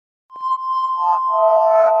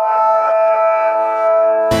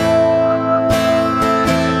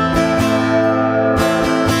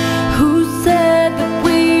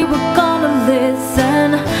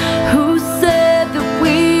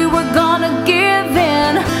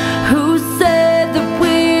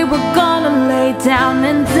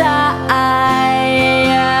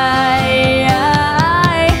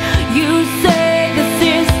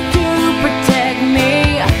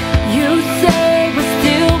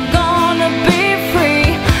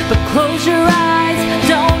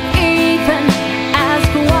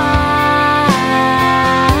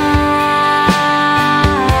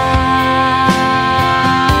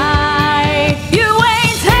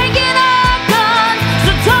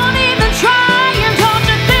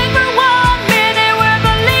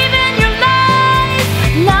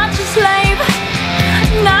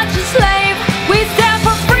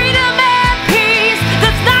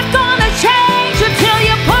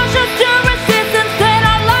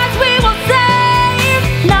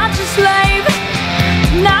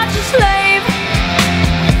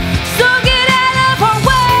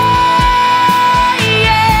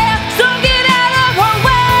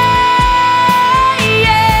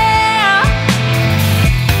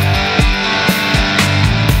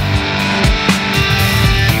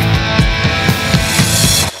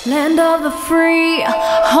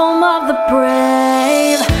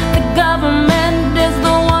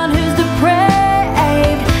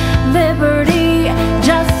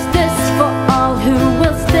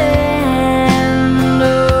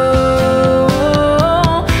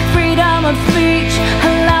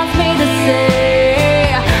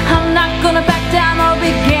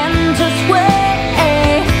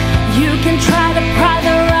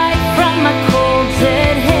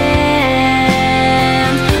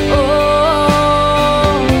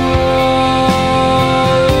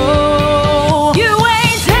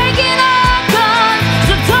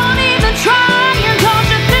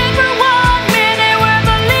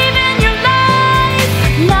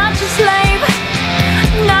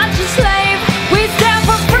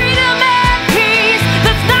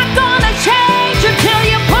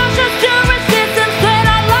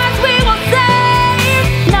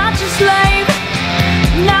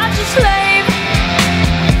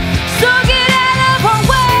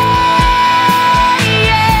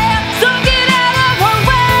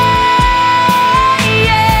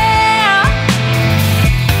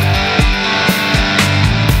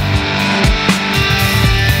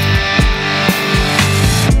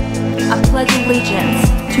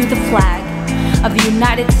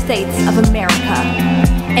States of America,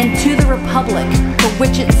 and to the republic for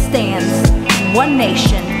which it stands, one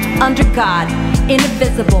nation, under God,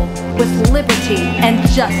 indivisible, with liberty and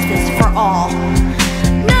justice for all.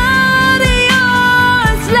 Not your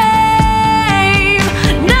slave,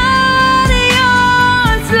 not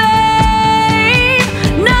your slave,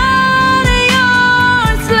 not your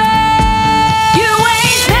slave. You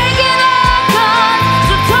ain't taking our guns,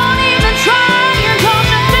 so don't even try. And don't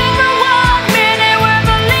you think for 1 minute we're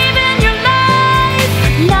believing your lies.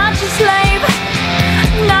 Not your slave,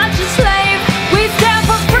 not your slave. We stand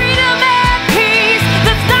for freedom and peace.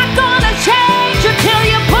 That's not gonna change until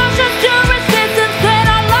you push us to resistance. Then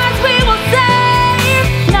our lives we will save.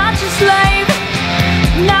 Not your slave,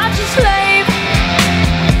 not your slave.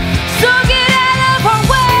 So get out of our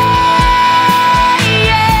way,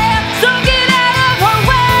 yeah. So get out of our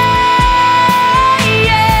way,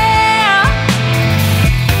 yeah.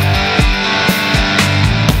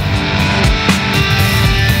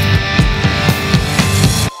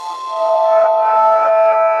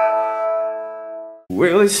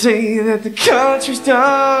 Well, they say that the country's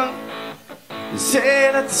done. They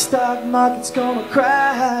say that the stock market's gonna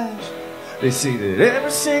crash. They say that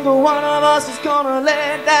every single one of us is gonna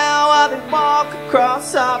lay down while they walk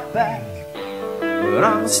across our back. But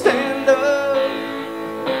I'ma stand up,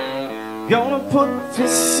 gonna put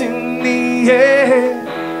fists in the air.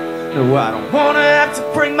 No, I don't wanna have to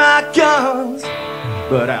bring my guns,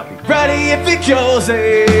 but I'll be ready if it goes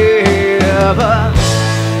there. But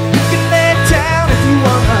you can lay down if you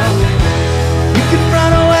wanna, you can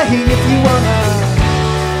run away if you wanna.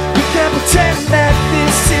 You can't pretend that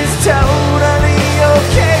this is totally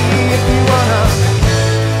okay if you wanna.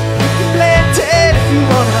 You can play dead if you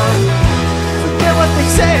wanna, forget what they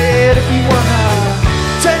said if you wanna.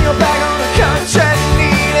 Turn your back on the country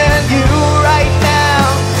needing you right now,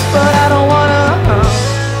 but I don't wanna.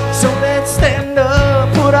 So let's stand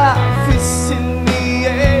up, put our fists in the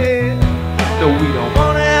air. No, we don't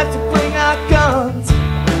wanna have to bring our guns,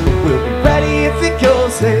 but we'll be ready if it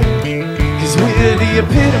goes there. Cause we're the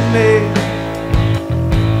epitome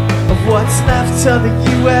of what's left of the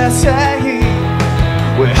USA.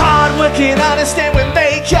 We're hard working, honest, and we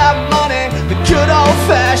make our